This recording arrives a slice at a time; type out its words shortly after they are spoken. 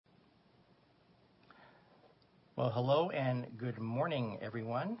Well, hello and good morning,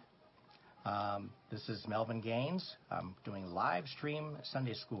 everyone. This is Melvin Gaines. I'm doing live stream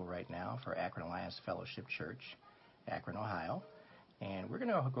Sunday school right now for Akron Alliance Fellowship Church, Akron, Ohio. And we're going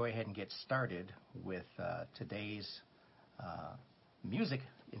to go ahead and get started with today's music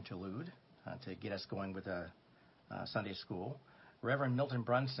interlude to get us going with Sunday school. Reverend Milton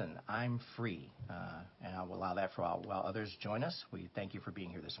Brunson, I'm Free. And I'll allow that for while others join us. We thank you for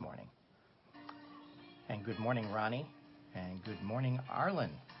being here this morning. And good morning, Ronnie. And good morning,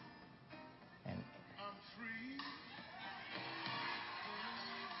 Arlen. And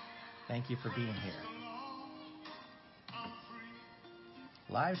thank you for being here.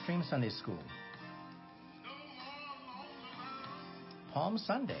 Live stream Sunday School. Palm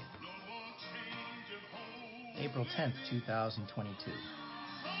Sunday, April 10th, 2022.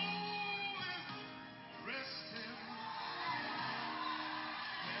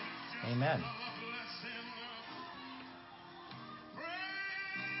 Amen.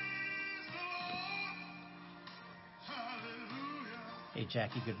 Hey,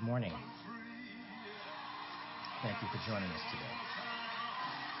 Jackie, good morning. Thank you for joining us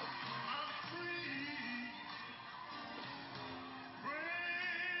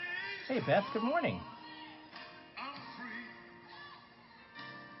today. Hey, Beth, good morning.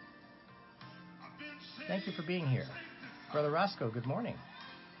 Thank you for being here. Brother Roscoe, good morning.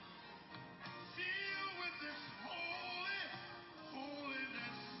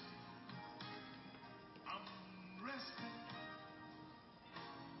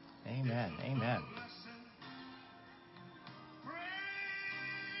 Amen. Amen.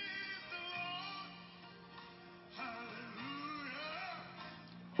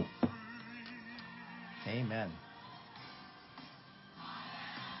 Amen.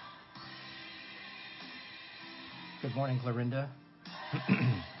 Good morning, Clorinda.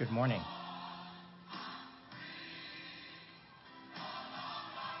 Good morning.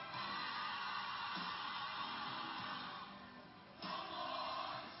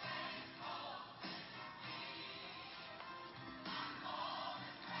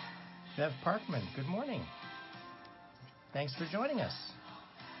 Bev Parkman, good morning. Thanks for joining us.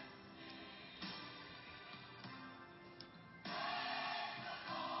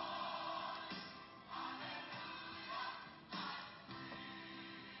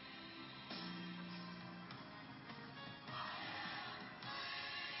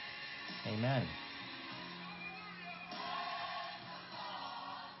 Amen.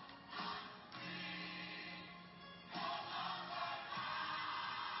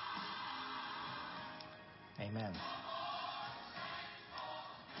 Amen.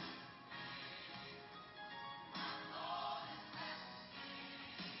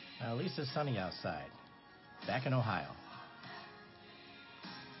 At least it's sunny outside, back in Ohio.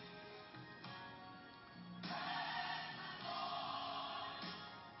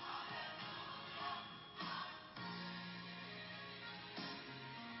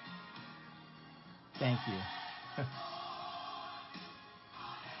 Thank you.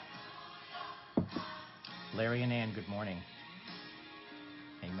 Larry and Ann, good morning.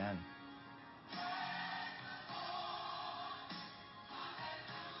 Amen.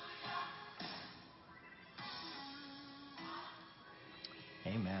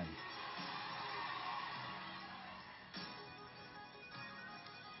 Amen.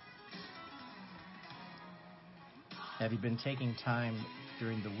 Have you been taking time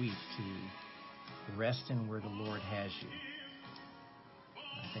during the week to rest in where the Lord has you?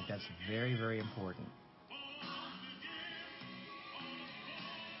 I think that's very, very important.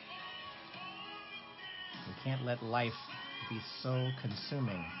 We can't let life be so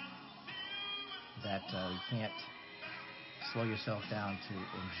consuming that you can't slow yourself down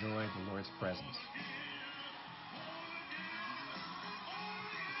to enjoy the Lord's presence.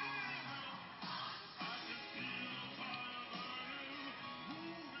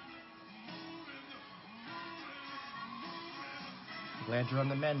 Glad you're on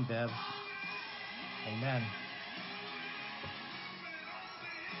the mend, Bev. Amen.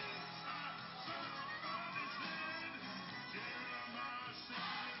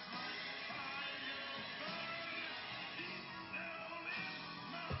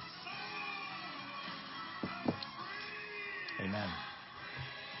 Amen.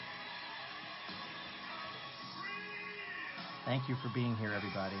 Thank you for being here,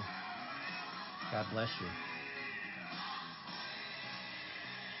 everybody. God bless you.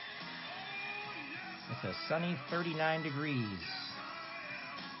 It's a sunny 39 degrees.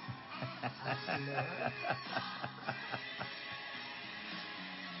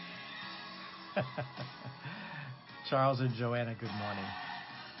 Charles and Joanna, good morning.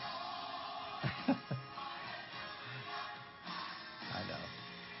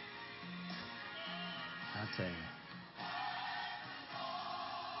 tell you.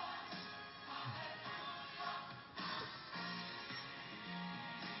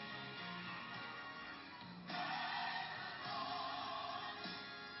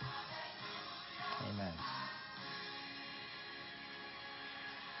 Amen.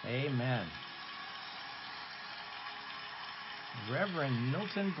 Amen. Reverend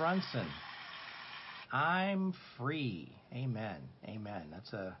Milton Brunson, I'm free. Amen. Amen.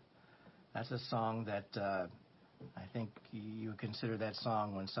 That's a song that I think you consider that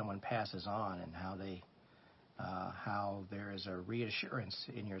song when someone passes on, and how there is a reassurance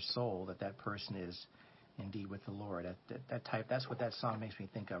in your soul that that person is indeed with the Lord. That's what that song makes me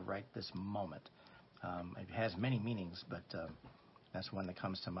think of right this moment. It has many meanings, but that's one that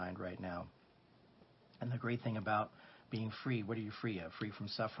comes to mind right now. And the great thing about being free, what are you free of? Free from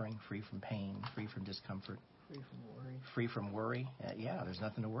suffering, free from pain, free from discomfort. Free from worry. Free from worry. Yeah, there's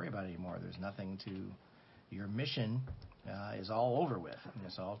nothing to worry about anymore. There's nothing to... Your mission is all over with, and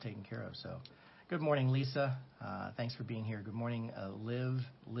it's all taken care of. So, good morning, Lisa. Thanks for being here. Good morning, Liz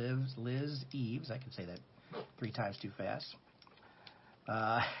Eves. I can say that 3 times too fast.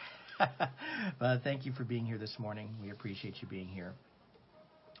 But thank you for being here this morning. We appreciate you being here.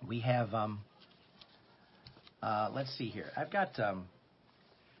 We have, let's see here. I've got,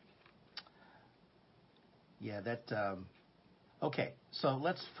 okay. So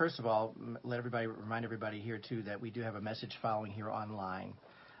let's first of all remind everybody here too that we do have a message following here online.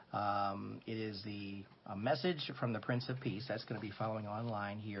 It is a message from the Prince of Peace that's going to be following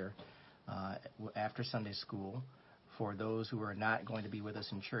online here after Sunday school. For those who are not going to be with us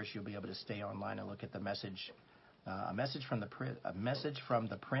in church, you'll be able to stay online and look at the message. A message from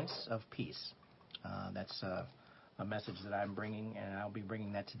the Prince of Peace. That's a message that I'm bringing, and I'll be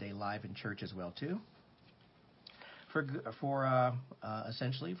bringing that today live in church as well too. For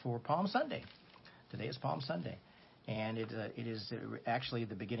essentially for Palm Sunday. Today is Palm Sunday, and it is actually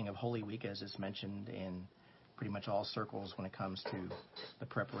the beginning of Holy Week, as is mentioned in pretty much all circles when it comes to the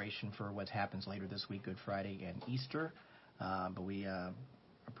preparation for what happens later this week, Good Friday and Easter. But we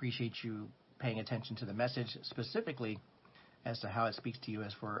appreciate you paying attention to the message, specifically as to how it speaks to you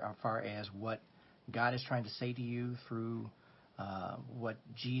as far as what God is trying to say to you through what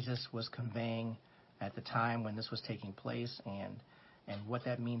Jesus was conveying at the time when this was taking place, and what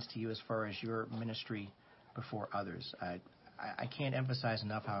that means to you as far as your ministry before others. I can't emphasize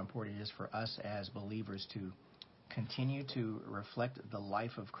enough how important it is for us as believers to continue to reflect the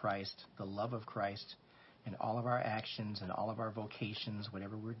life of Christ, the love of Christ in all of our actions and all of our vocations,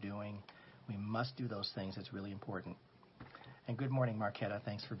 whatever we're doing. We must do those things. It's really important. And good morning, Marquetta.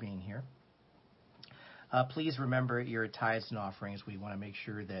 Thanks for being here. Please remember your tithes and offerings. We want to make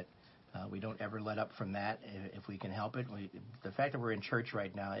sure that we don't ever let up from that if we can help it. The fact that we're in church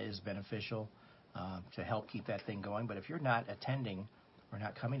right now is beneficial to help keep that thing going. But if you're not attending or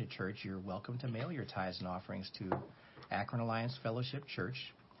not coming to church, you're welcome to mail your tithes and offerings to Akron Alliance Fellowship Church.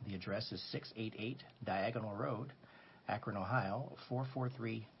 The address is 688 Diagonal Road, Akron, Ohio,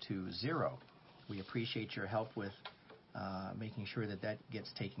 44320. We appreciate your help with making sure that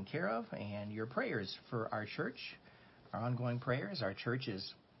gets taken care of, and your prayers for our church, our ongoing prayers. Our church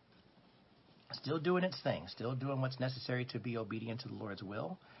is still doing its thing, still doing what's necessary to be obedient to the Lord's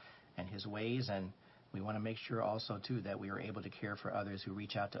will and His ways, and we want to make sure also, too, that we are able to care for others who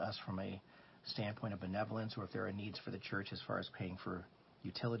reach out to us from a standpoint of benevolence, or if there are needs for the church as far as paying for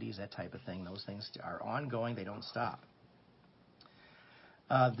utilities, that type of thing. Those things are ongoing. They don't stop.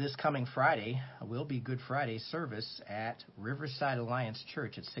 This coming Friday will be Good Friday service at Riverside Alliance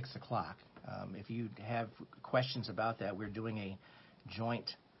Church at 6 o'clock. If you have questions about that, we're doing a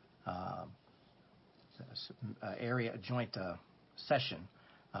joint session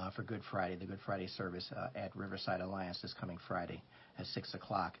for Good Friday, the Good Friday service at Riverside Alliance this coming Friday at 6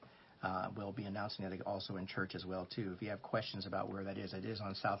 o'clock. We'll be announcing that also in church as well, too. If you have questions about where that is, it is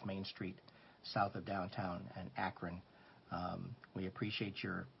on South Main Street, south of downtown and Akron. We appreciate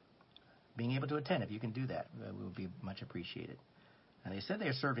your being able to attend. If you can do that, it will be much appreciated. And they said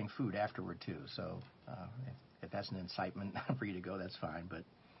they're serving food afterward, too. So if that's an incitement for you to go, that's fine. But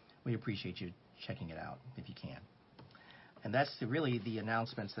we appreciate you checking it out if you can. And that's really the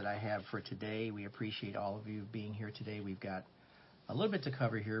announcements that I have for today. We appreciate all of you being here today. We've got a little bit to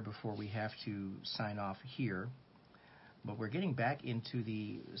cover here before we have to sign off here. But we're getting back into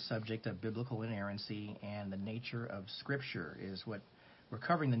the subject of biblical inerrancy, and the nature of Scripture is what we're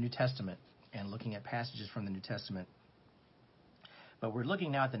covering, the New Testament and looking at passages from the New Testament. But we're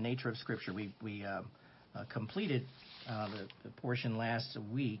looking now at the nature of Scripture. We completed the portion last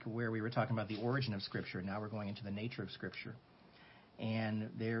week where we were talking about the origin of Scripture. Now we're going into the nature of Scripture. And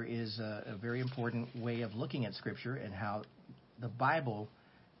there is a very important way of looking at Scripture and how the Bible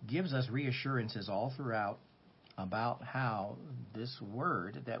gives us reassurances all throughout about how this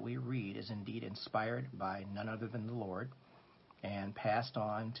word that we read is indeed inspired by none other than the Lord and passed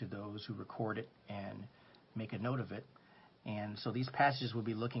on to those who record it and make a note of it. And so these passages we'll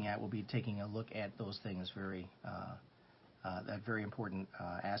be looking at, we'll be taking a look at those things that very important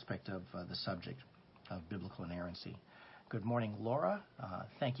aspect of the subject of biblical inerrancy. Good morning, Laura.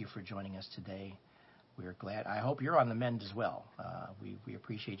 Thank you for joining us today. We're glad. I hope you're on the mend as well. We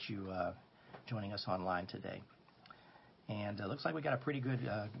appreciate you joining us online today. And it looks like we got a pretty good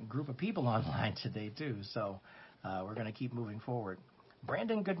group of people online today, too. So we're going to keep moving forward.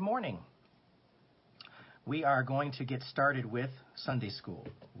 Brandon, good morning. We are going to get started with Sunday school.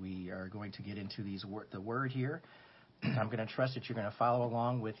 We are going to get into the word here. I'm going to trust that you're going to follow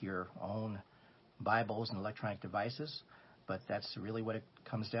along with your own Bibles and electronic devices. But that's really what it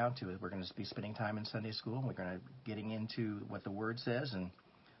comes down to. We're going to be spending time in Sunday school, and we're going to getting into what the Word says and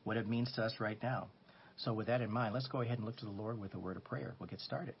what it means to us right now. So with that in mind, let's go ahead and look to the Lord with a word of prayer. We'll get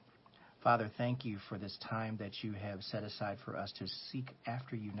started. Father, thank you for this time that you have set aside for us to seek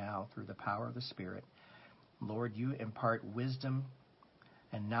after you now through the power of the Spirit. Lord, you impart wisdom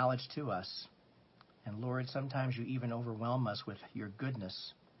and knowledge to us. And Lord, sometimes you even overwhelm us with your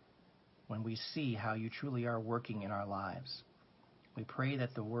goodness when we see how you truly are working in our lives. We pray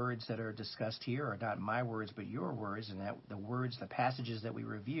that the words that are discussed here are not my words, but your words, and that the passages that we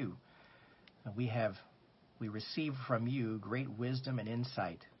review, we receive from you great wisdom and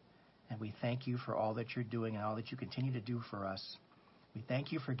insight. And we thank you for all that you're doing and all that you continue to do for us. We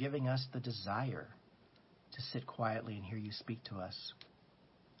thank you for giving us the desire to sit quietly and hear you speak to us.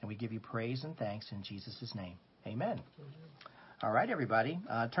 And we give you praise and thanks in Jesus' name. Amen. All right, everybody.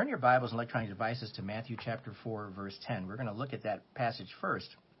 Turn your Bibles and electronic devices to Matthew chapter 4, verse 10. We're going to look at that passage first.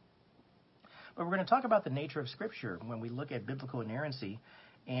 But we're going to talk about the nature of Scripture when we look at biblical inerrancy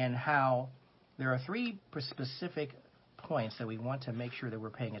and how there are three specific points that we want to make sure that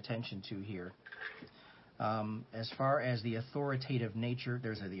we're paying attention to here. As far as the authoritative nature,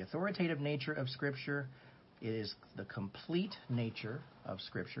 there's the authoritative nature of Scripture. It is the complete nature of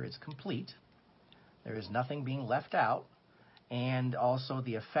Scripture. It's complete. There is nothing being left out. And also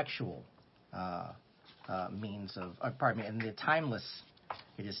the effectual means of, and the timeless.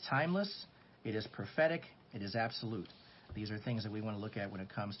 It is timeless, it is prophetic, it is absolute. These are things that we want to look at when it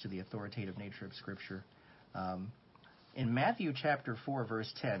comes to the authoritative nature of Scripture. In Matthew chapter 4,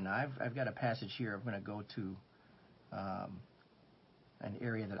 verse 10, I've got a passage here. I'm going to go to an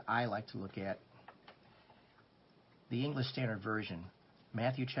area that I like to look at. The English Standard Version,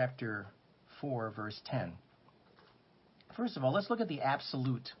 Matthew chapter 4, verse 10. First of all, let's look at the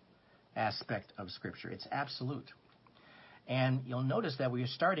absolute aspect of Scripture. It's absolute. And you'll notice that we are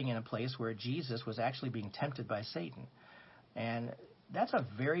starting in a place where Jesus was actually being tempted by Satan. And that's a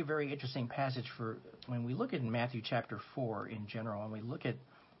very, very interesting passage for when we look at Matthew chapter 4 in general, and we look at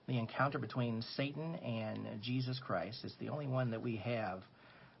the encounter between Satan and Jesus Christ. It's the only one that we have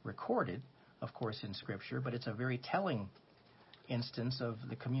recorded, of course, in Scripture, but it's a very telling instance of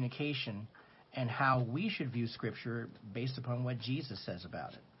the communication and how we should view Scripture based upon what Jesus says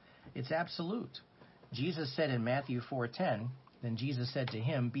about it. It's absolute. Jesus said in Matthew 4:10, then Jesus said to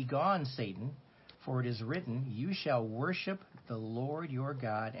him, "Begone, Satan, for it is written, you shall worship the Lord your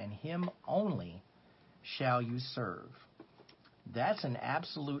God, and him only shall you serve." That's an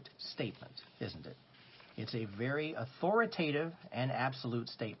absolute statement, isn't it? It's a very authoritative and absolute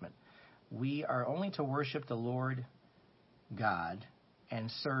statement. We are only to worship the Lord God and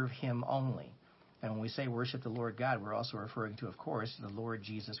serve him only. And when we say worship the Lord God, we're also referring to, of course, the Lord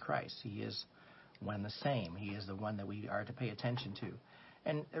Jesus Christ. He is one and the same. He is the one that we are to pay attention to.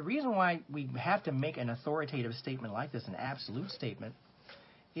 And the reason why we have to make an authoritative statement like this, an absolute statement,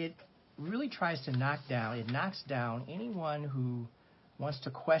 it really tries to knocks down anyone who wants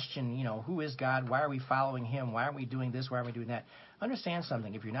to question, who is God? Why are we following him? Why aren't we doing this? Why aren't we doing that? Understand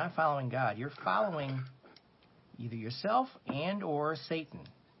something. If you're not following God, you're following either yourself and or Satan.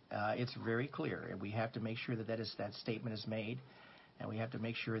 It's very clear. And we have to make sure that statement is made. And we have to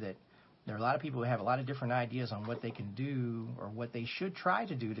make sure that there are a lot of people who have a lot of different ideas on what they can do or what they should try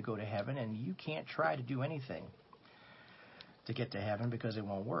to do to go to heaven. And you can't try to do anything to get to heaven because it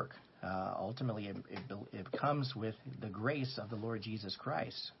won't work. Ultimately, it comes with the grace of the Lord Jesus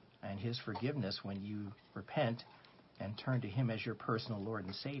Christ and his forgiveness when you repent and turn to him as your personal Lord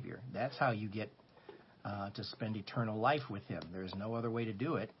and Savior. That's how you get to spend eternal life with him. There's no other way to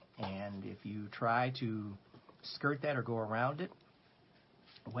do it. And if you try to skirt that or go around it,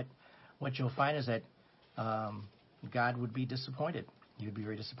 what you'll find is that God would be disappointed. He would be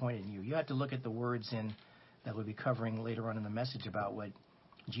very disappointed in you. You have to look at the words that we'll be covering later on in the message about what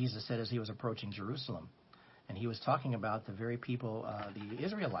Jesus said as he was approaching Jerusalem. And he was talking about the very people, the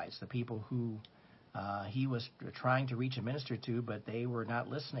Israelites, the people who he was trying to reach and minister to, but they were not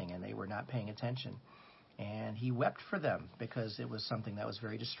listening and they were not paying attention. And he wept for them because it was something that was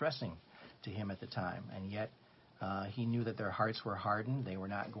very distressing to him at the time. And yet he knew that their hearts were hardened. They were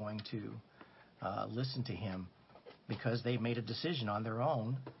not going to listen to him because they made a decision on their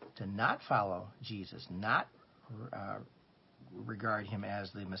own to not follow Jesus, not regard him as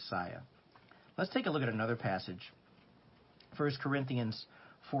the Messiah. Let's take a look at another passage. 1 Corinthians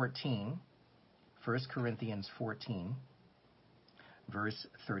 14, verse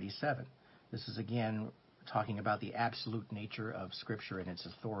 37. This is again talking about the absolute nature of Scripture and its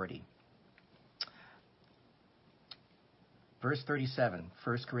authority. Verse 37,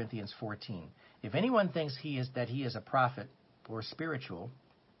 1 Corinthians 14. If anyone thinks he is a prophet or spiritual,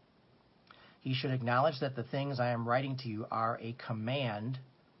 he should acknowledge that the things I am writing to you are a command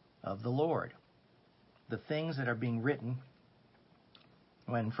of the Lord. The things that are being written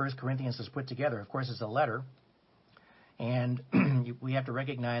when 1 Corinthians is put together, of course, is a letter. And we have to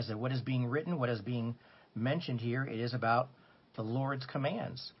recognize that what is being written, what is being mentioned here, it is about the Lord's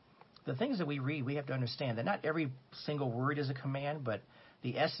commands. The things that we read, we have to understand that not every single word is a command, but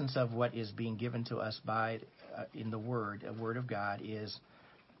the essence of what is being given to us by in the Word, a Word of God, is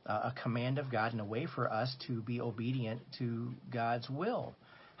a command of God and a way for us to be obedient to God's will.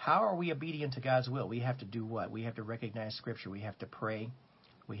 How are we obedient to God's will? We have to do what? We have to recognize Scripture. We have to pray.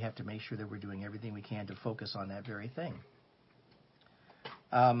 We have to make sure that we're doing everything we can to focus on that very thing.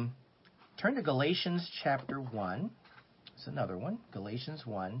 Turn to Galatians chapter 1. It's another one, Galatians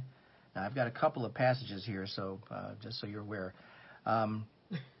 1. Now, I've got a couple of passages here, so just so you're aware. Thank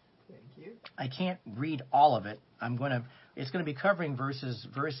you. I can't read all of it. It's going to be covering verse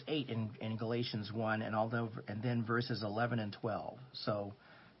 8 in Galatians 1, and then verses 11 and 12. So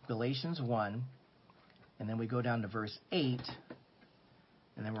Galatians 1, and then we go down to verse 8,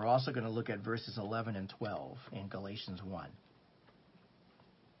 and then we're also going to look at verses 11 and 12 in Galatians 1.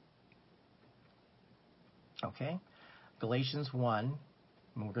 Okay? Galatians 1,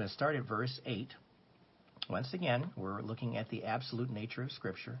 and we're going to start at verse 8. Once again, we're looking at the absolute nature of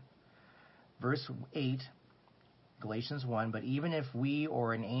Scripture. Verse 8, Galatians 1, but even if we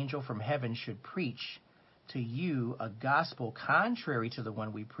or an angel from heaven should preach to you a gospel contrary to the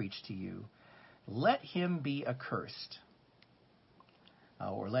one we preach to you, let him be accursed.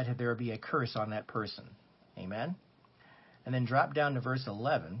 Or let there be a curse on that person. Amen? And then drop down to verse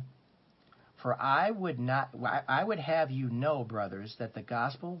 11. For I would have you know, brothers, that the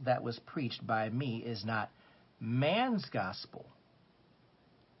gospel that was preached by me is not man's gospel.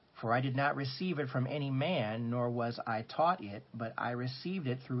 For I did not receive it from any man, nor was I taught it, but I received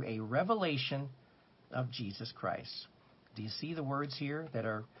it through a revelation of Jesus Christ. Do you see the words here that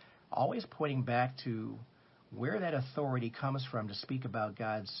are always pointing back to where that authority comes from to speak about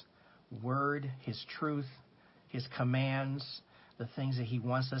God's word, his truth, his commands, the things that he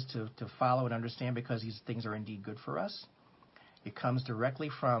wants us to follow and understand because these things are indeed good for us? It comes directly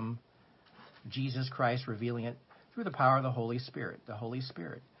from Jesus Christ revealing it through the power of the Holy Spirit. The Holy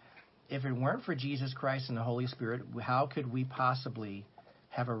Spirit. If it weren't for Jesus Christ and the Holy Spirit, how could we possibly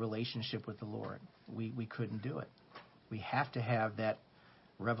have a relationship with the Lord? We couldn't do it. We have to have that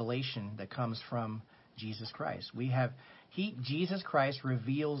revelation that comes from Jesus Christ. Jesus Christ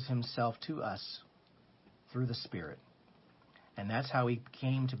reveals himself to us through the Spirit. And that's how we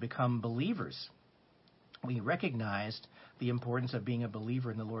came to become believers. We recognized the importance of being a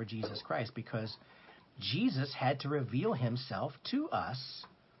believer in the Lord Jesus Christ because Jesus had to reveal himself to us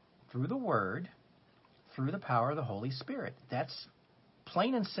through the Word, through the power of the Holy Spirit. That's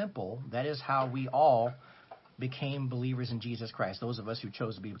plain and simple. That is how we all became believers in Jesus Christ. Those of us who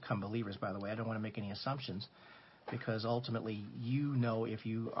chose to become believers, by the way, I don't want to make any assumptions because ultimately you know if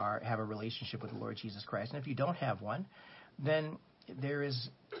you have a relationship with the Lord Jesus Christ. And if you don't have one, then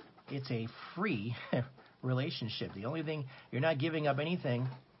it's a free relationship. The only thing, you're not giving up anything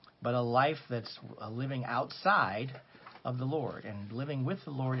but a life that's living outside of the Lord. And living with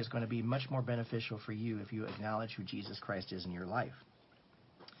the Lord is going to be much more beneficial for you if you acknowledge who Jesus Christ is in your life.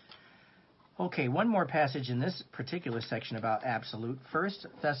 Okay, one more passage in this particular section about absolute. 1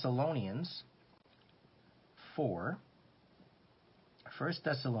 Thessalonians 4. 1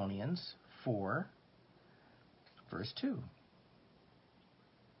 Thessalonians 4, verse 2.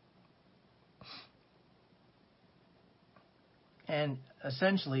 And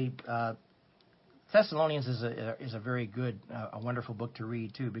essentially, Thessalonians is a very good, a wonderful book to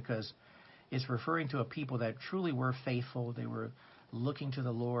read too, because it's referring to a people that truly were faithful. They were looking to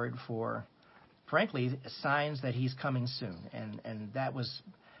the Lord for, frankly, signs that he's coming soon. And that was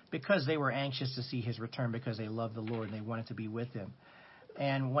because they were anxious to see his return, because they loved the Lord and they wanted to be with him.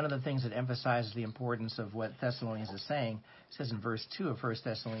 And one of the things that emphasizes the importance of what Thessalonians is saying, it says in verse 2 of 1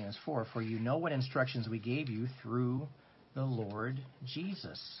 Thessalonians 4, "For you know what instructions we gave you through the Lord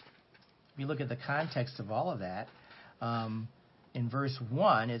Jesus." If you look at the context of all of that, in verse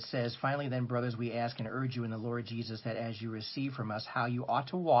 1, it says, "Finally then, brothers, we ask and urge you in the Lord Jesus that as you receive from us how you ought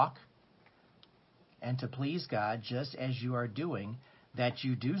to walk and to please God, just as you are doing, that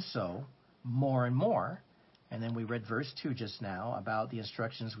you do so more and more." And then we read verse 2 just now about the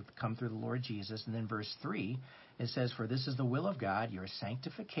instructions that come through the Lord Jesus. And then verse 3, it says, "For this is the will of God, your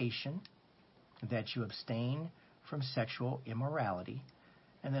sanctification, that you abstain from sexual immorality."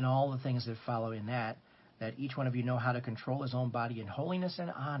 And then all the things that follow in that each one of you know how to control his own body in holiness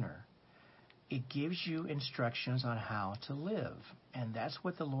and honor. It gives you instructions on how to live. And that's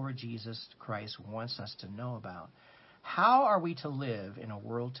what the Lord Jesus Christ wants us to know about. How are we to live in a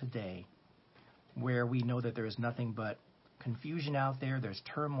world today where we know that there is nothing but confusion out there? There's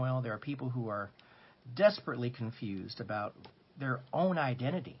turmoil. There are people who are desperately confused about their own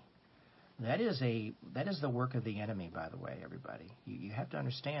identity. That is the work of the enemy, by the way, everybody. You have to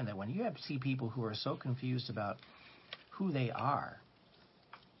understand that when you see people who are so confused about who they are,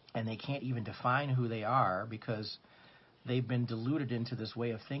 and they can't even define who they are because they've been deluded into this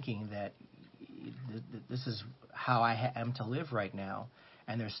way of thinking that this is how I am to live right now,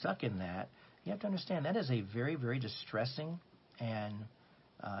 and they're stuck in that, you have to understand that is a very, very distressing, and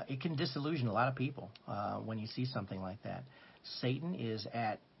it can disillusion a lot of people when you see something like that. Satan is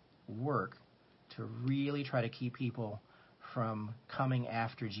at work to really try to keep people from coming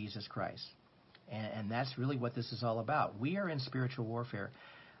after Jesus Christ. And that's really what this is all about. We are in spiritual warfare.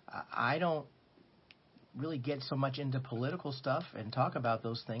 I don't really get so much into political stuff and talk about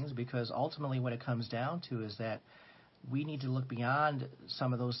those things, because ultimately what it comes down to is that we need to look beyond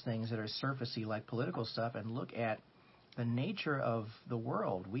some of those things that are surfacey like political stuff and look at the nature of the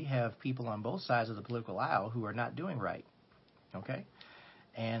world. We have people on both sides of the political aisle who are not doing right. Okay?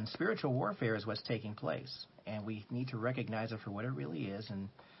 And spiritual warfare is what's taking place. And we need to recognize it for what it really is. And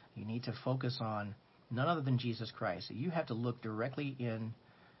you need to focus on none other than Jesus Christ. You have to look directly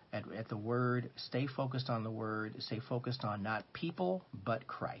at the Word. Stay focused on the Word. Stay focused on not people, but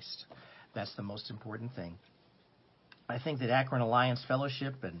Christ. That's the most important thing. I think that Akron Alliance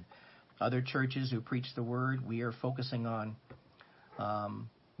Fellowship and other churches who preach the Word, we are focusing on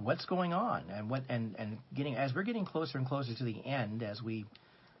what's going on and getting, as we're getting closer and closer to the end, as we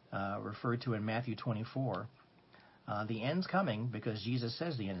referred to in Matthew 24. The end's coming because Jesus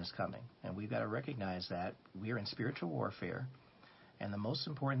says the end is coming, and we've got to recognize that we are in spiritual warfare. And the most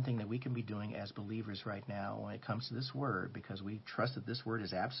important thing that we can be doing as believers right now when it comes to this Word, because we trust that this Word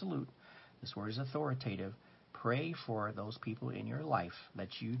is absolute, this Word is authoritative, pray for those people in your life that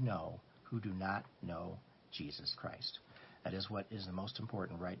you know who do not know Jesus Christ. That is what is the most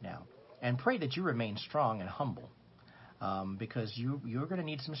important right now. And pray that you remain strong and humble, because you're going to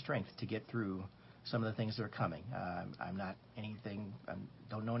need some strength to get through some of the things that are coming. I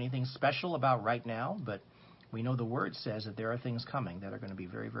don't know anything special about right now, but we know the Word says that there are things coming that are going to be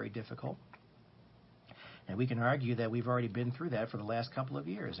very, very difficult. And we can argue that we've already been through that for the last couple of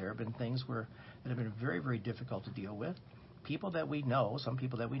years. There have been things that have been very, very difficult to deal with. People that we know, some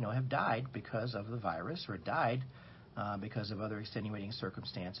people that we know, have died because of the virus or died because of other extenuating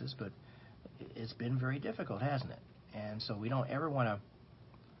circumstances. But it's been very difficult, hasn't it? And so we don't ever want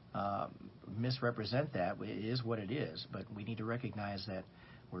to misrepresent that. It is what it is. But we need to recognize that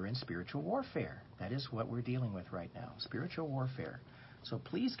we're in spiritual warfare. That is what we're dealing with right now, spiritual warfare. So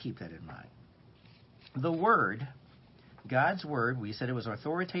please keep that in mind. The Word, God's Word, we said it was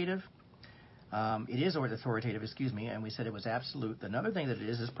authoritative. It is authoritative, and we said it was absolute. Another thing that it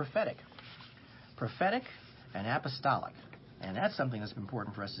is prophetic. Prophetic and apostolic. And that's something that's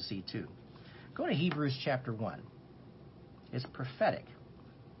important for us to see too. Go to Hebrews chapter 1. It's prophetic.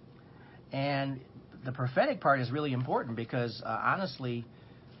 And the prophetic part is really important because, honestly,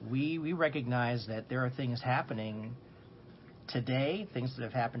 we recognize that there are things happening today, things that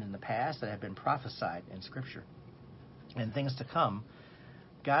have happened in the past that have been prophesied in Scripture, and things to come.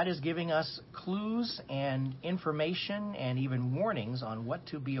 God is giving us clues and information and even warnings on what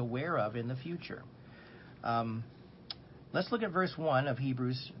to be aware of in the future. Let's look at verse 1 of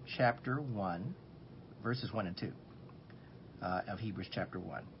Hebrews chapter 1, verses 1 and 2 of Hebrews chapter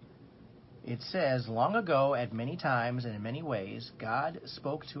 1. It says, "Long ago, at many times and in many ways, God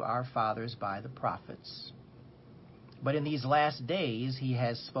spoke to our fathers by the prophets. But in these last days, he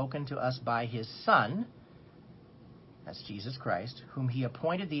has spoken to us by his Son, that's Jesus Christ, whom he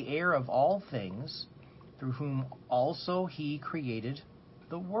appointed the heir of all things, through whom also he created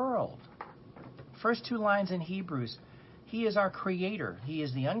the world. First two lines in Hebrews, he is our creator. He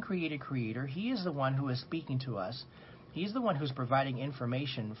is the uncreated creator. He is the one who is speaking to us. He's the one who's providing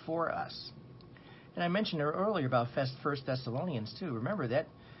information for us. And I mentioned earlier about 1 Thessalonians too. Remember that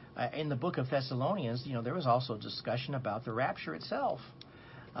in the book of Thessalonians, there was also discussion about the rapture itself,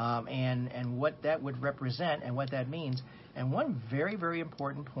 and what that would represent and what that means. And one very, very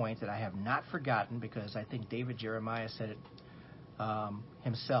important point that I have not forgotten, because I think David Jeremiah said it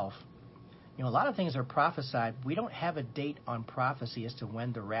himself. A lot of things are prophesied. We don't have a date on prophecy as to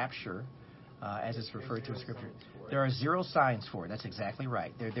when the rapture, as it's referred to in Scripture. There are zero signs for it. That's exactly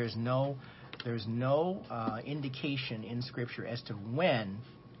right. There's no indication in Scripture as to when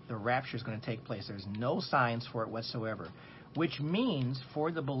the rapture is going to take place. There's no signs for it whatsoever, which means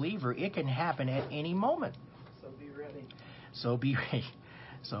for the believer it can happen at any moment. So be ready. So be ready.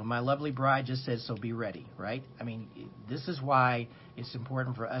 So my lovely bride just said, so be ready, right? I mean, this is why it's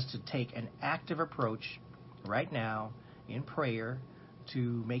important for us to take an active approach right now in prayer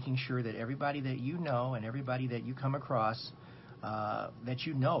to making sure that everybody that you know and everybody that you come across, that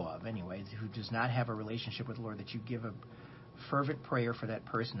you know of anyway, who does not have a relationship with the Lord, that you give a fervent prayer for that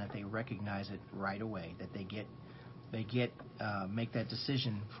person, that they recognize it right away, that they make that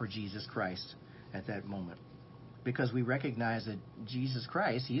decision for Jesus Christ at that moment. Because we recognize that Jesus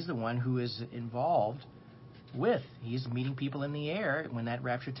Christ, he's the one who is involved with. He's meeting people in the air when that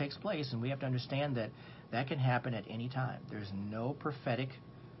rapture takes place, and we have to understand that that can happen at any time. There's no prophetic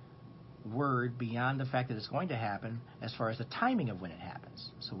word beyond the fact that it's going to happen as far as the timing of when it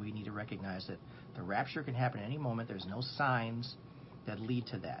happens. So we need to recognize that the rapture can happen at any moment. There's no signs that lead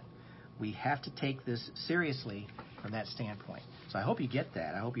to that. We have to take this seriously from that standpoint. So I hope you get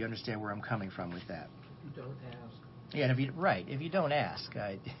that. I hope you understand where I'm coming from with that. You don't ask. Yeah, and if you don't ask,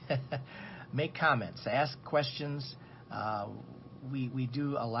 make comments, ask questions. We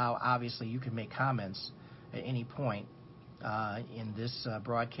do allow, obviously, you can make comments at any point in this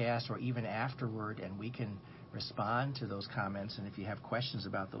broadcast or even afterward, and we can respond to those comments. And if you have questions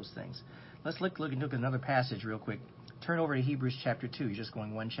about those things, let's look at another passage real quick. Turn over to Hebrews chapter 2. You're just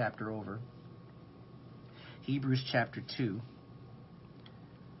going one chapter over. Hebrews chapter 2.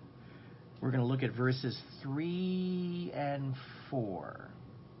 We're going to look at verses 3 and 4.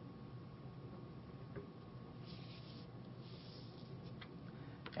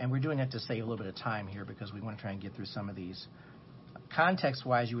 And we're doing it to save a little bit of time here because we want to try and get through some of these.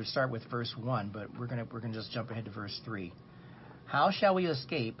 Context-wise, you would start with verse 1, but we're going to just jump ahead to verse 3. How shall we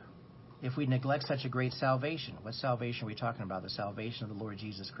escape if we neglect such a great salvation? What salvation are we talking about? The salvation of the Lord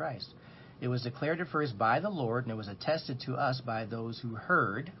Jesus Christ. It was declared at first by the Lord, and it was attested to us by those who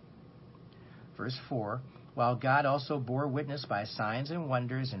heard. Verse 4, while God also bore witness by signs and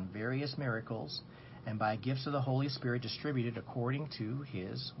wonders and various miracles, and by gifts of the Holy Spirit distributed according to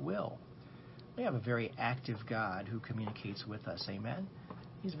his will. We have a very active God who communicates with us. Amen?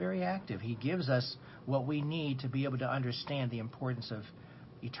 He's very active. He gives us what we need to be able to understand the importance of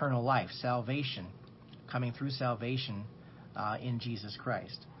eternal life, salvation, coming through salvation in Jesus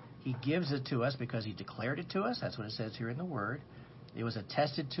Christ. He gives it to us because he declared it to us. That's what it says here in the Word. It was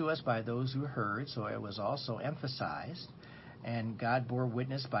attested to us by those who heard, so it was also emphasized. And God bore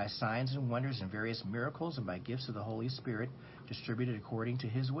witness by signs and wonders and various miracles and by gifts of the Holy Spirit distributed according to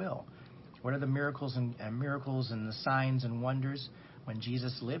his will. What are the miracles and the signs and wonders? When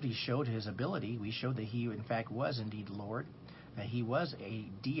Jesus lived, he showed his ability. We showed that he, in fact, was indeed Lord, that he was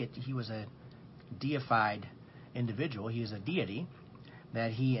a deified individual. He is a deity,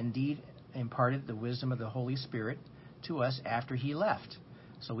 that he indeed imparted the wisdom of the Holy Spirit to us after he left.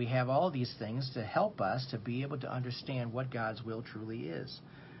 So we have all these things to help us to be able to understand what God's will truly is.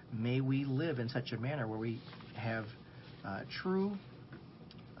 May we live in such a manner where we have true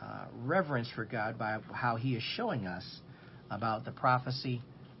reverence for God by how he is showing us about the prophecy,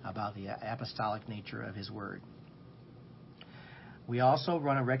 about the apostolic nature of his word. We also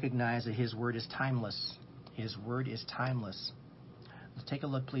want to recognize that his word is timeless. His word is timeless. Let's take a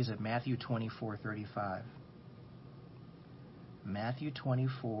look, please, at Matthew 24:35. Matthew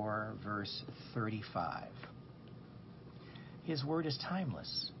 24, verse 35. His word is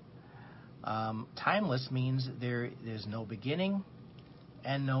timeless. Timeless means there's no beginning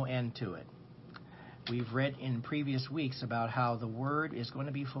and no end to it. We've read in previous weeks about how the word is going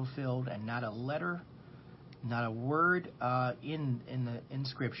to be fulfilled, and not a letter, not a word in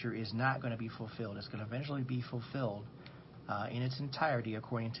Scripture is not going to be fulfilled. It's going to eventually be fulfilled in its entirety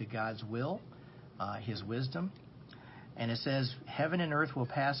according to God's will, his wisdom. And it says, heaven and earth will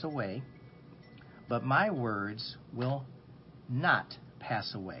pass away, but my words will not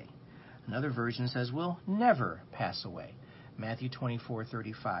pass away. Another version says, will never pass away. Matthew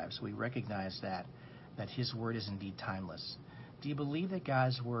 24:35. So we recognize that his word is indeed timeless. Do you believe that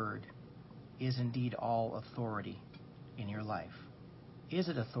God's word is indeed all authority in your life? Is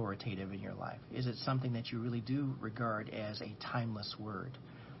it authoritative in your life? Is it something that you really do regard as a timeless word?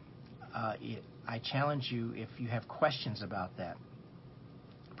 I challenge you, if you have questions about that,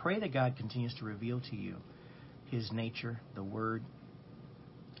 pray that God continues to reveal to you his nature, the word.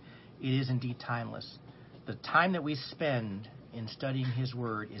 It is indeed timeless. The time that we spend in studying his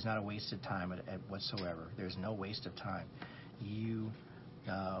word is not a waste of time whatsoever. There's no waste of time.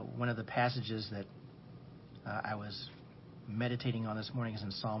 One of the passages that I was meditating on this morning is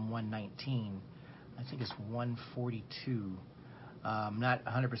in Psalm 119. I think it's 142. I'm not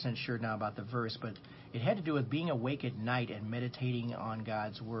 100% sure now about the verse, but it had to do with being awake at night and meditating on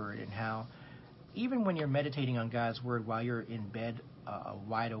God's word, and how even when you're meditating on God's word while you're in bed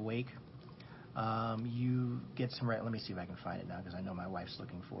wide awake, you get some... Let me see if I can find it now, because I know my wife's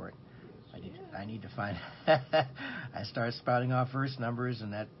looking for it. I need to find it. I start spouting off verse numbers,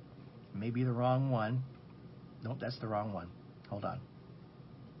 and that may be the wrong one. Nope, that's the wrong one. Hold on.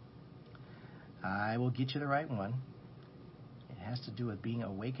 I will get you the right one. It has to do with being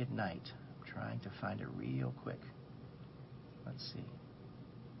awake at night. I'm trying to find it real quick. Let's see.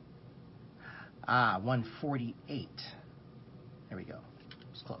 148. There we go.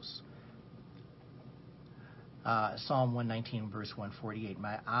 It's close. Psalm 119, verse 148.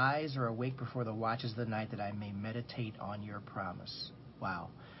 My eyes are awake before the watches of the night, that I may meditate on your promise. Wow.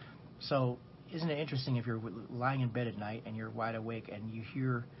 So, isn't it interesting if you're lying in bed at night and you're wide awake and you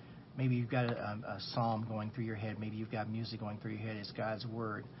hear, maybe you've got a psalm going through your head, maybe you've got music going through your head, it's God's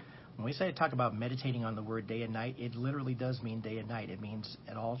word. When we talk about meditating on the word day and night, it literally does mean day and night. It means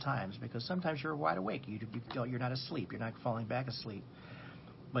at all times, because sometimes you're wide awake. You're not asleep. You're not falling back asleep.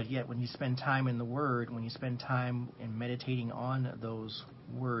 But yet, when you spend time in the Word, when you spend time in meditating on those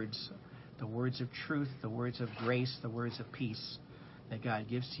words, the words of truth, the words of grace, the words of peace that God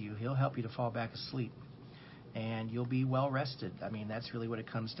gives to you, He'll help you to fall back asleep. And you'll be well rested. I mean, that's really what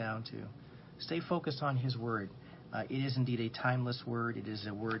it comes down to. Stay focused on His Word. It is indeed a timeless Word. It is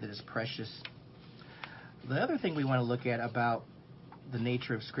a Word that is precious. The other thing we want to look at about the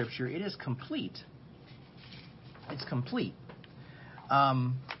nature of Scripture, it is complete. It's complete.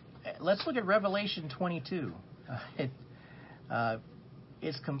 Let's look at Revelation 22.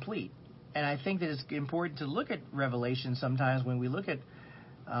 It's complete. And I think that it's important to look at Revelation sometimes when we look at,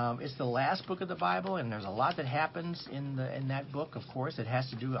 it's the last book of the Bible, and there's a lot that happens in that book, of course. It has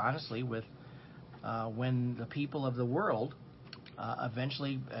to do, honestly, with when the people of the world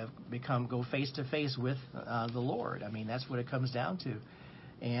eventually go face to face with the Lord. I mean, that's what it comes down to.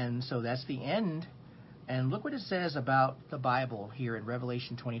 And so that's the end. And look what it says about the Bible here in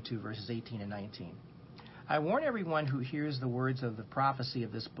Revelation 22, verses 18 and 19. I warn everyone who hears the words of the prophecy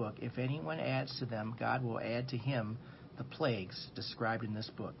of this book. If anyone adds to them, God will add to him the plagues described in this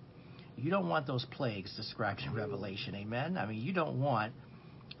book. You don't want those plagues described in Revelation, amen? I mean, you don't want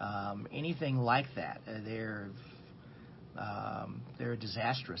anything like that. They're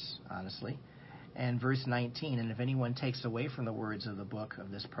disastrous, honestly. And verse 19, and if anyone takes away from the words of the book of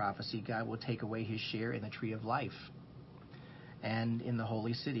this prophecy, God will take away his share in the tree of life and in the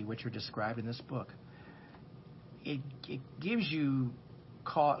holy city, which are described in this book. It gives you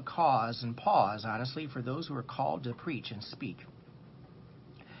cause and pause, honestly, for those who are called to preach and speak.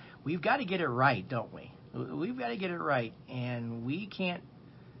 We've got to get it right, don't we? We've got to get it right, and we've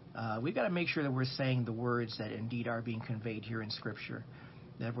got to make sure that we're saying the words that indeed are being conveyed here in Scripture.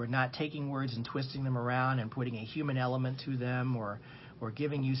 That we're not taking words and twisting them around and putting a human element to them, or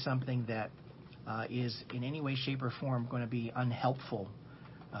giving you something that is in any way, shape, or form going to be unhelpful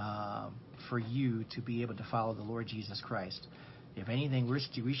for you to be able to follow the Lord Jesus Christ. If anything,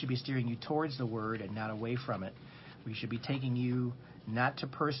 we should be steering you towards the Word and not away from it. We should be taking you not to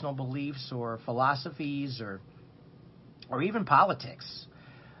personal beliefs or philosophies or even politics.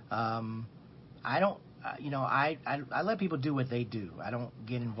 I let people do what they do. I don't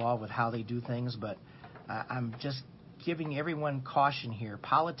get involved with how they do things, but I'm just giving everyone caution here.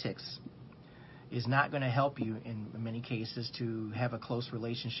 Politics is not going to help you in many cases to have a close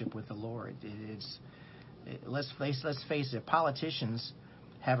relationship with the Lord. Let's face it, politicians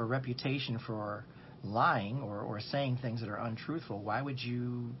have a reputation for lying or saying things that are untruthful. Why would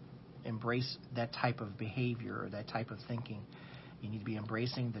you embrace that type of behavior or that type of thinking? You need to be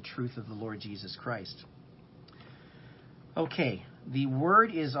embracing the truth of the Lord Jesus Christ. Okay, the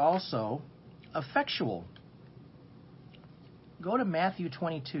word is also effectual. Go to Matthew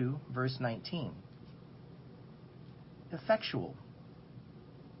 22, verse 19. Effectual.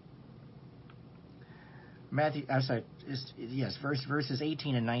 Verses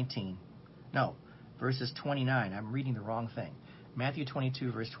 18 and 19. No, verses 29. I'm reading the wrong thing. Matthew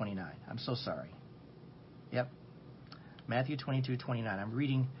 22, verse 29. I'm so sorry. Yep. Matthew 22, 29. I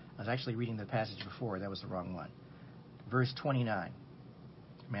was actually reading the passage before. That was the wrong one. Verse 29.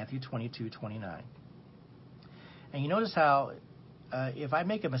 Matthew 22, 29. And you notice how if I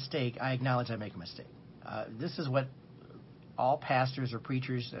make a mistake, I acknowledge I make a mistake. This is what all pastors or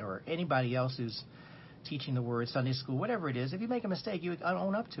preachers or anybody else who's teaching the word, Sunday school, whatever it is, if you make a mistake, you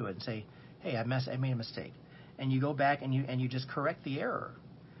own up to it and say, hey, I made a mistake. And you go back and you just correct the error.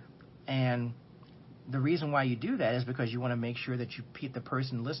 And the reason why you do that is because you want to make sure that the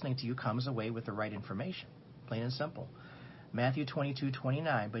person listening to you comes away with the right information. Plain and simple. Matthew 22,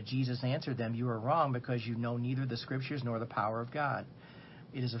 29. But Jesus answered them, you are wrong because you know neither the Scriptures nor the power of God.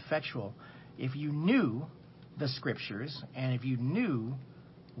 It is effectual. If you knew the Scriptures and if you knew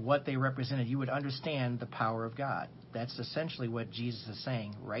what they represented, you would understand the power of God. That's essentially what Jesus is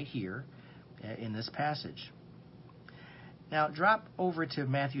saying right here in this passage. Now drop over to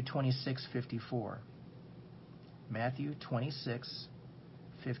Matthew 26:54. Matthew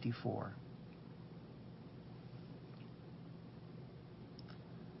 26:54.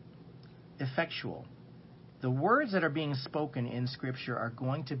 Effectual. The words that are being spoken in Scripture are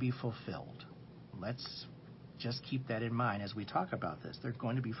going to be fulfilled. Let's just keep that in mind as we talk about this. They're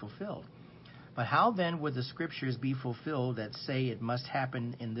going to be fulfilled. But how then would the Scriptures be fulfilled that say it must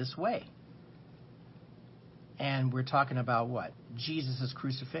happen in this way? And we're talking about what? Jesus'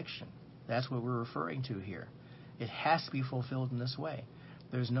 crucifixion. That's what we're referring to here. It has to be fulfilled in this way.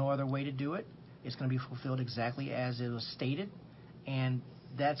 There's no other way to do it. It's going to be fulfilled exactly as it was stated. And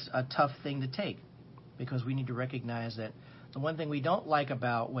that's a tough thing to take because we need to recognize that the one thing we don't like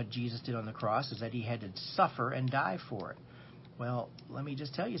about what Jesus did on the cross is that he had to suffer and die for it. Well, let me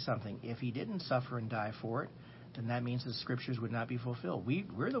just tell you something. If he didn't suffer and die for it, then that means the Scriptures would not be fulfilled.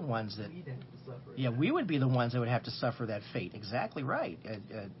 We're the ones that... We'd have to suffer. Yeah, we would be the ones that would have to suffer that fate. Exactly right.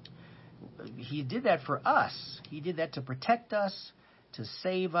 He did that for us. He did that to protect us, to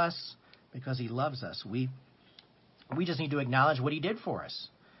save us, because he loves us. We just need to acknowledge what he did for us.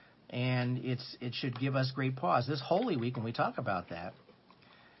 And it should give us great pause. This Holy Week, when we talk about that,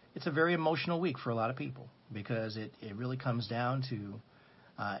 it's a very emotional week for a lot of people because it really comes down to,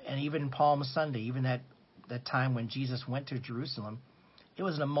 and even Palm Sunday, even that time when Jesus went to Jerusalem, it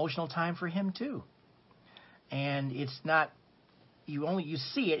was an emotional time for him too. And it's not, you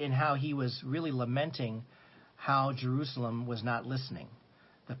see it in how he was really lamenting how Jerusalem was not listening.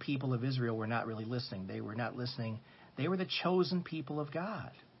 The people of Israel were not really listening. They were not listening. They were the chosen people of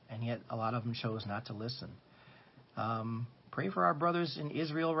God. And yet a lot of them chose not to listen. Pray for our brothers in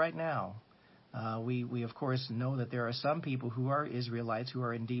Israel right now. We of course know that there are some people who are Israelites who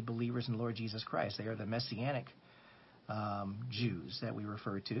are indeed believers in the Lord Jesus Christ. They are the Messianic Jews that we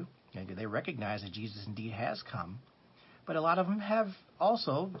refer to. And they recognize that Jesus indeed has come. But a lot of them have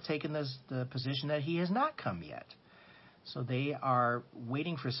also taken the position that he has not come yet. So they are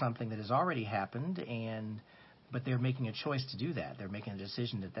waiting for something that has already happened, but they're making a choice to do that. They're making a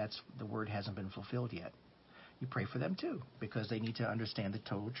decision that the word hasn't been fulfilled yet. You pray for them too, because they need to understand the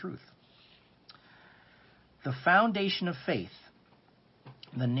total truth. The foundation of faith.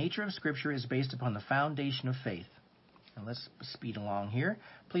 The nature of Scripture is based upon the foundation of faith. And let's speed along here.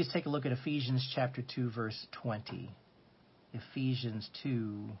 Please take a look at Ephesians chapter 2, verse 20. Ephesians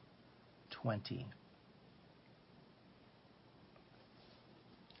 2:20.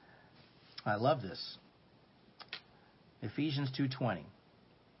 I love this. Ephesians 2:20.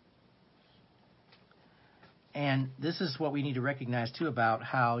 And this is what we need to recognize, too, about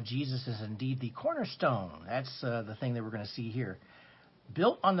how Jesus is indeed the cornerstone. That's the thing that we're going to see here.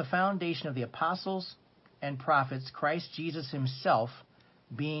 Built on the foundation of the apostles and prophets, Christ Jesus himself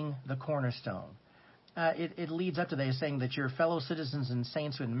being the cornerstone. It leads up to that, saying that you're fellow citizens and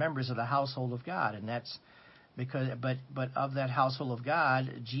saints and members of the household of God. And that's because, but of that household of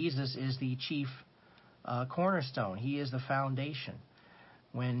God, Jesus is the chief cornerstone. He is the foundation.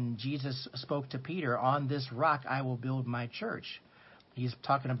 When Jesus spoke to Peter, on this rock I will build my church, he's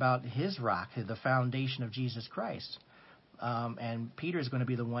talking about his rock, the foundation of Jesus Christ. And Peter is going to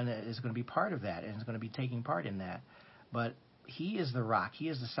be the one that is going to be part of that and is going to be taking part in that. But he is the rock. He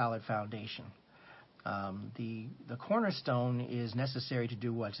is the solid foundation. The cornerstone is necessary to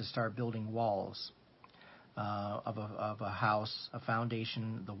do what? To start building walls of a house, a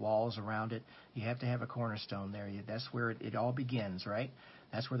foundation, the walls around it. You have to have a cornerstone there. That's where it all begins, right?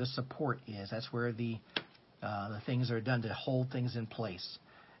 That's where the support is. That's where the the things that are done to hold things in place.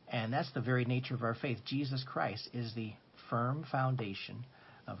 And that's the very nature of our faith. Jesus Christ is the firm foundation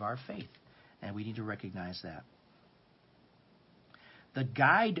of our faith, and we need to recognize that. The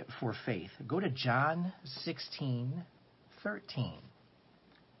guide for faith. Go to John 16:13.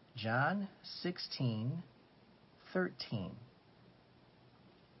 John 16:13.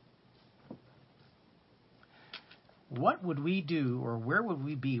 What would we do, or where would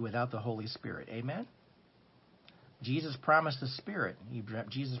we be without the Holy Spirit? Amen? Jesus promised the Spirit.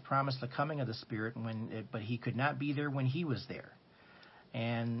 Jesus promised the coming of the Spirit, but he could not be there when he was there.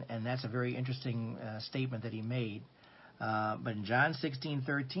 And that's a very interesting statement that he made. But in John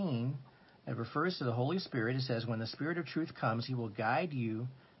 16:13, it refers to the Holy Spirit. It says, when the Spirit of truth comes, he will guide you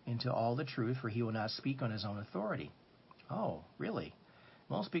into all the truth, for he will not speak on his own authority. Oh, really?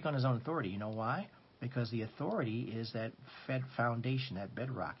 He won't speak on his own authority. You know why? Because the authority is that foundation, that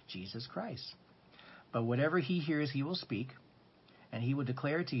bedrock, Jesus Christ. But whatever he hears, he will speak, and he will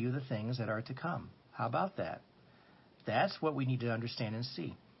declare to you the things that are to come. How about that? That's what we need to understand and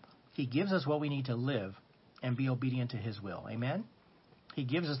see. He gives us what we need to live and be obedient to his will. Amen? He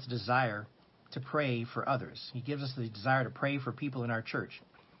gives us the desire to pray for others. He gives us the desire to pray for people in our church.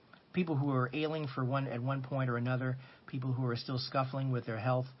 People who are ailing at one point or another, people who are still scuffling with their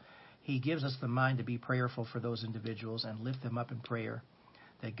health. He gives us the mind to be prayerful for those individuals and lift them up in prayer,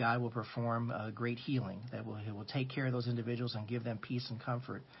 that God will perform a great healing, he will take care of those individuals and give them peace and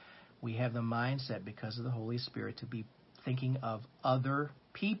comfort. We have the mindset, because of the Holy Spirit, to be thinking of other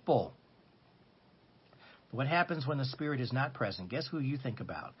people. What happens when the Spirit is not present? Guess who you think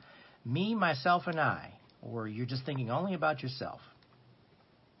about? Me, myself, and I. Or you're just thinking only about yourself.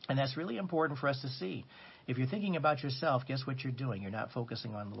 And that's really important for us to see. If you're thinking about yourself, guess what you're doing? You're not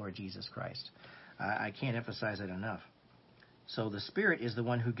focusing on the Lord Jesus Christ. I can't emphasize it enough. So the Spirit is the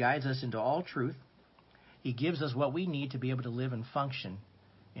one who guides us into all truth. He gives us what we need to be able to live and function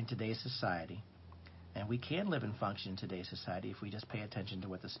in today's society. And we can live and function in today's society if we just pay attention to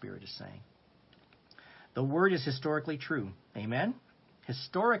what the Spirit is saying. The Word is historically true. Amen?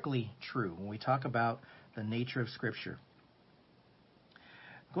 Historically true when we talk about the nature of Scripture.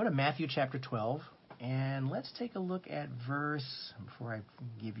 Go to Matthew chapter 12, and let's take a look at before I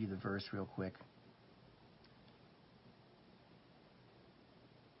give you the verse real quick.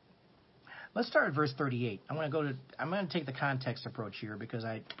 Let's start at verse 38. I'm going to take the context approach here, because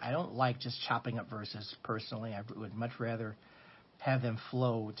I don't like just chopping up verses personally. I would much rather have them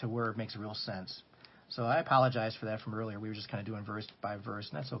flow to where it makes real sense. So I apologize for that from earlier. We were just kind of doing verse by verse,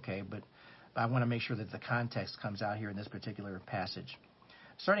 and that's okay, but I want to make sure that the context comes out here in this particular passage.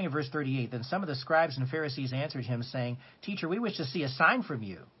 Starting at verse 38, then some of the scribes and Pharisees answered him, saying, Teacher, we wish to see a sign from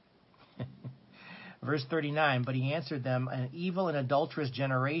you. Verse 39, but he answered them, an evil and adulterous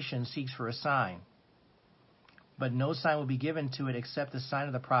generation seeks for a sign, but no sign will be given to it except the sign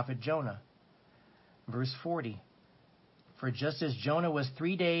of the prophet Jonah. Verse 40, for just as Jonah was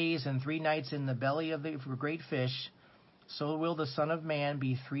 3 days and 3 nights in the belly of the great fish, so will the Son of Man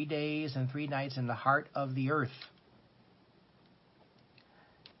be 3 days and 3 nights in the heart of the earth.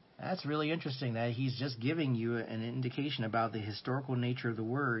 That's really interesting that he's just giving you an indication about the historical nature of the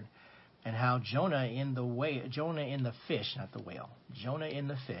word, and how Jonah in the fish,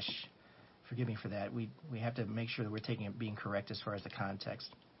 forgive me for that, we have to make sure that we're being correct as far as the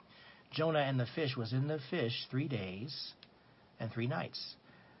context. Jonah and the fish was in the fish 3 days and 3 nights.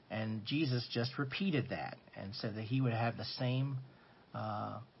 And Jesus just repeated that and said that he would have the same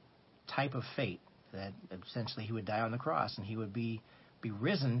type of fate, that essentially he would die on the cross and he would be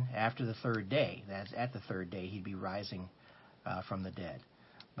risen after the third day. That's at the third day he'd be rising from the dead.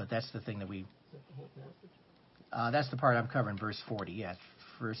 But that's the thing that that's the part I'm covering, verse 40, yes,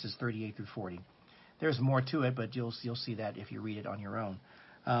 verses 38 through 40. There's more to it, but you'll see that if you read it on your own.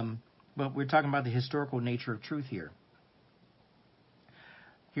 But we're talking about the historical nature of truth here.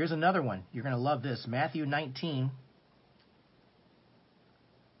 Here's another one. You're going to love this. Matthew 19.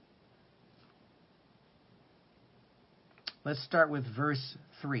 Let's start with verse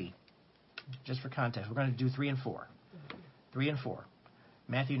 3, just for context. We're going to do 3 and 4. 3 and 4.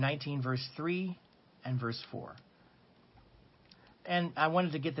 Matthew 19, verse 3 and verse 4. And I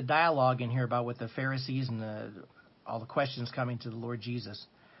wanted to get the dialogue in here about what the Pharisees and all the questions coming to the Lord Jesus.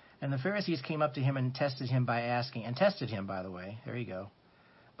 And the Pharisees came up to him and tested him, by the way, there you go,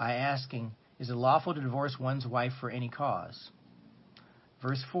 by asking, is it lawful to divorce one's wife for any cause?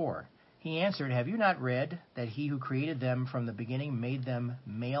 Verse 4. He answered, have you not read that he who created them from the beginning made them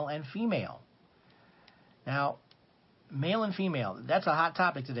male and female? Now, male and female, that's a hot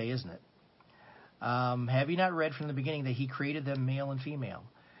topic today, isn't it? Have you not read from the beginning that he created them male and female?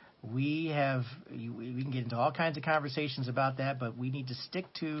 We can get into all kinds of conversations about that, but we need to stick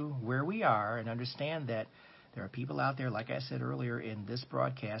to where we are and understand that there are people out there, like I said earlier in this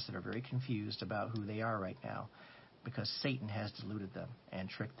broadcast, that are very confused about who they are right now because Satan has deluded them and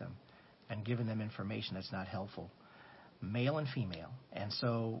tricked them and given them information that's not helpful, male and female. And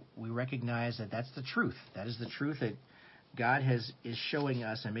so we recognize that that's the truth. That is the truth that God is showing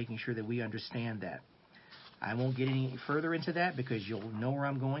us and making sure that we understand that. I won't get any further into that because you'll know where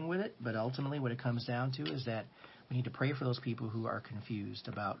I'm going with it. But ultimately what it comes down to is that we need to pray for those people who are confused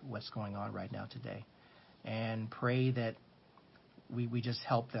about what's going on right now today. And pray that we just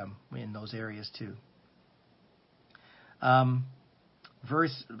help them in those areas too.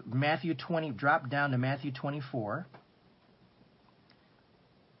 Verse Matthew 20, drop down to Matthew 24.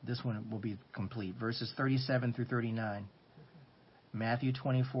 This one will be complete. Verses 37 through 39. Matthew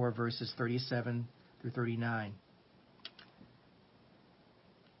 24, verses 37 through 39.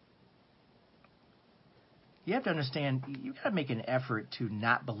 You have to understand, you got to make an effort to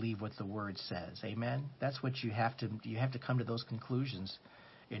not believe what the Word says. Amen? That's what you have to come to those conclusions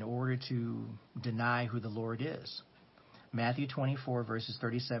in order to deny who the Lord is. Matthew 24, verses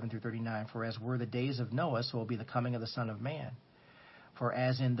 37 through 39. For as were the days of Noah, so will be the coming of the Son of Man. For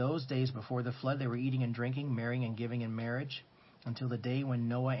as in those days before the flood, they were eating and drinking, marrying and giving in marriage, until the day when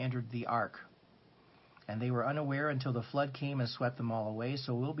Noah entered the ark. And they were unaware until the flood came and swept them all away.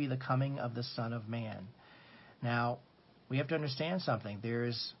 So will be the coming of the Son of Man. Now, we have to understand something.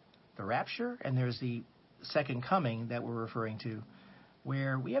 There's the rapture and there's the second coming that we're referring to,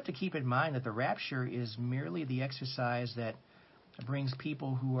 where we have to keep in mind that the rapture is merely the exercise that brings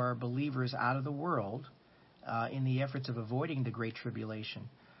people who are believers out of the world in the efforts of avoiding the Great Tribulation.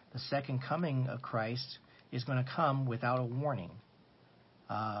 The second coming of Christ is going to come without a warning.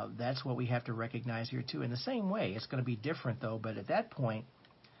 That's what we have to recognize here too. In the same way, it's going to be different though, but at that point,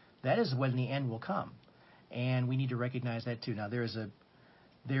 that is when the end will come. And we need to recognize that too. Now, there is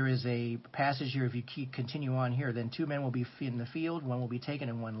a passage here, if you continue on here, then 2 men will be in the field, one will be taken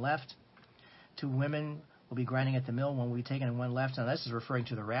and one left. 2 women will be grinding at the mill, one will be taken and one left. Now, this is referring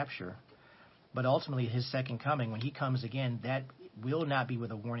to the rapture. But ultimately, his second coming, when he comes again, that will not be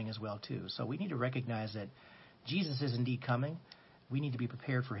with a warning as well too. So we need to recognize that Jesus is indeed coming. We need to be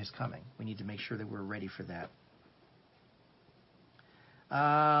prepared for his coming. We need to make sure that we're ready for that.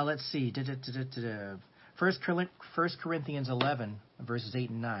 Let's see. 1 Corinthians 11, verses 8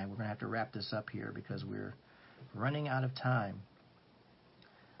 and 9. We're going to have to wrap this up here because we're running out of time.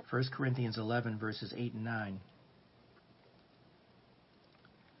 1 Corinthians 11, verses 8 and 9.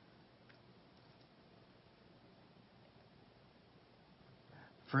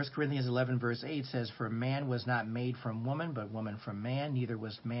 First Corinthians 11, verse 8 says, For man was not made from woman, but woman from man. Neither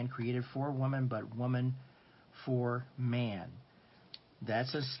was man created for woman, but woman for man.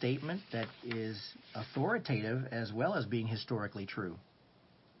 That's a statement that is authoritative as well as being historically true.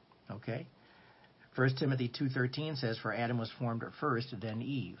 Okay? 1 Timothy 2:13 says, For Adam was formed first, then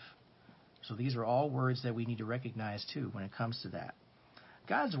Eve. So these are all words that we need to recognize too when it comes to that.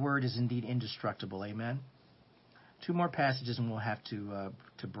 God's word is indeed indestructible. Amen? 2 more passages and we'll have to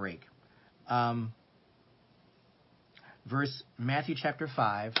break. Matthew chapter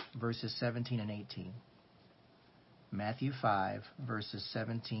 5, verses 17 and 18. Matthew 5, verses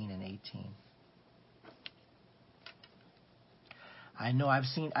 17 and 18. I know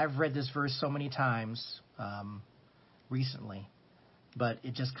I've read this verse so many times recently, but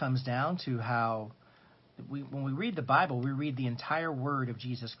it just comes down to how when we read the Bible, we read the entire word of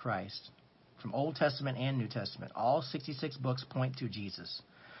Jesus Christ, from Old Testament and New Testament. All 66 books point to Jesus.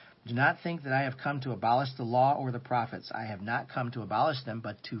 Do not think that I have come to abolish the law or the prophets. I have not come to abolish them,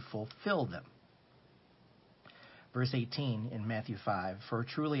 but to fulfill them. Verse 18 in Matthew 5, For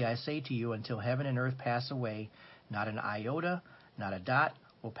truly I say to you, until heaven and earth pass away, not an iota, not a dot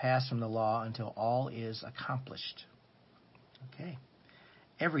will pass from the law until all is accomplished. Okay.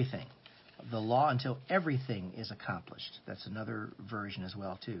 Everything. The law until everything is accomplished. That's another version as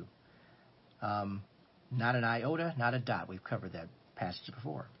well, too. Not an iota, not a dot. We've covered that passage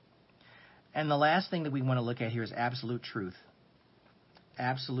before. And the last thing that we want to look at here is absolute truth.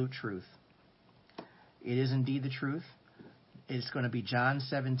 Absolute truth. It is indeed the truth. It's going to be John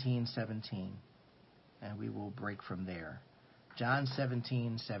 17:17. And we will break from there. John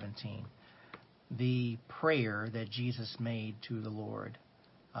 17:17. The prayer that Jesus made to the Lord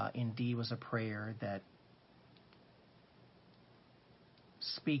indeed was a prayer that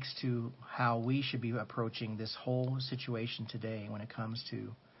speaks to how we should be approaching this whole situation today when it comes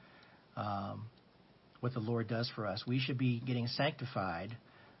to what the Lord does for us. We should be getting sanctified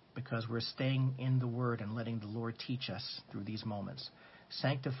because we're staying in the Word and letting the Lord teach us through these moments.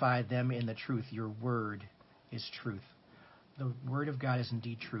 Sanctify them in the truth. Your word is truth. The word of God is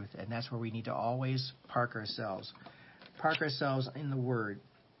indeed truth, and that's where we need to always park ourselves. Park ourselves in the word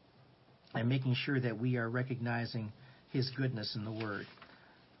and making sure that we are recognizing his goodness in the word.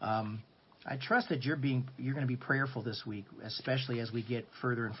 I trust that you're going to be prayerful this week, especially as we get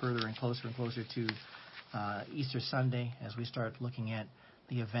further and further and closer to Easter Sunday, as we start looking at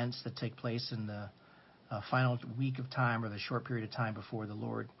the events that take place in the final week of time, or the short period of time before the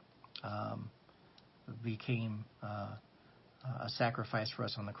Lord became a sacrifice for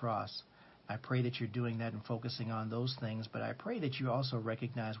us on the cross. I pray that you're doing that and focusing on those things, but I pray that you also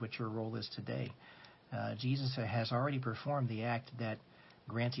recognize what your role is today. Jesus has already performed the act that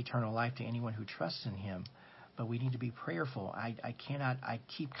grants eternal life to anyone who trusts in him, but we need to be prayerful. I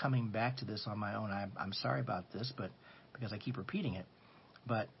keep coming back to this on my own. I'm sorry about this, but because I keep repeating it.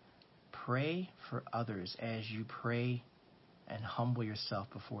 But pray for others as you pray and humble yourself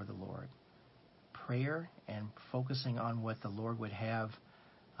before the Lord. Prayer and focusing on what the Lord would have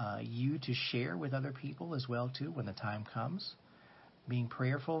you to share with other people as well too when the time comes. Being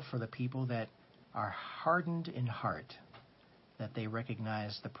prayerful for the people that are hardened in heart, that they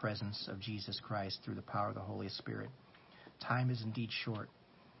recognize the presence of Jesus Christ through the power of the Holy Spirit. Time is indeed short.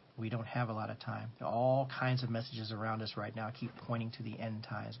 We don't have a lot of time. All kinds of messages around us right now keep pointing to the end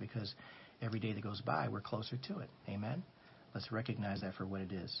times, because every day that goes by, we're closer to it. Amen? Let's recognize that for what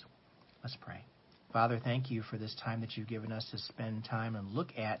it is. Let's pray. Father, thank you for this time that you've given us to spend time and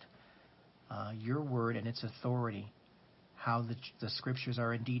look at your word and its authority, how the scriptures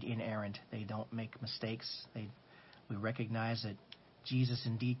are indeed inerrant. They don't make mistakes. We recognize that Jesus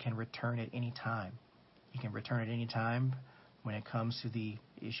indeed can return at any time. He can return at any time when it comes to the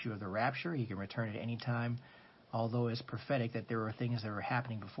issue of the rapture. He can return at any time, although it's prophetic that there are things that are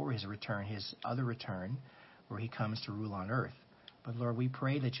happening before his return, his other return, where he comes to rule on earth. But Lord, we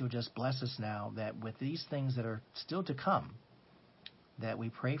pray that you'll just bless us now, that with these things that are still to come, that we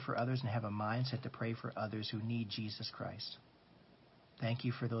pray for others and have a mindset to pray for others who need Jesus Christ. Thank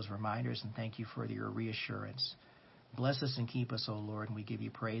you for those reminders, and thank you for your reassurance. Bless us and keep us, O Lord, and we give you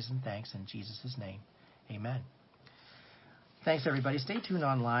praise and thanks in Jesus' name. Amen. Thanks, everybody. Stay tuned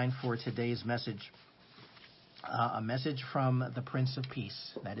online for today's message. A message from the Prince of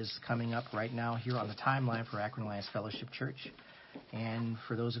Peace. That is coming up right now here on the timeline for Akron Alliance Fellowship Church. And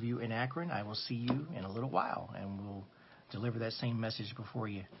for those of you in Akron, I will see you in a little while, and we'll deliver that same message before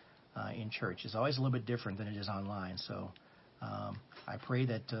you in church. It's always a little bit different than it is online. So I pray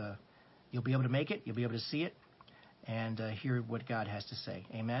that you'll be able to make it, you'll be able to see it, and hear what God has to say.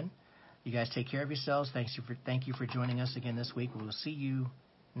 Amen. You guys take care of yourselves. Thank you for joining us again this week. We will see you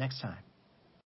next time.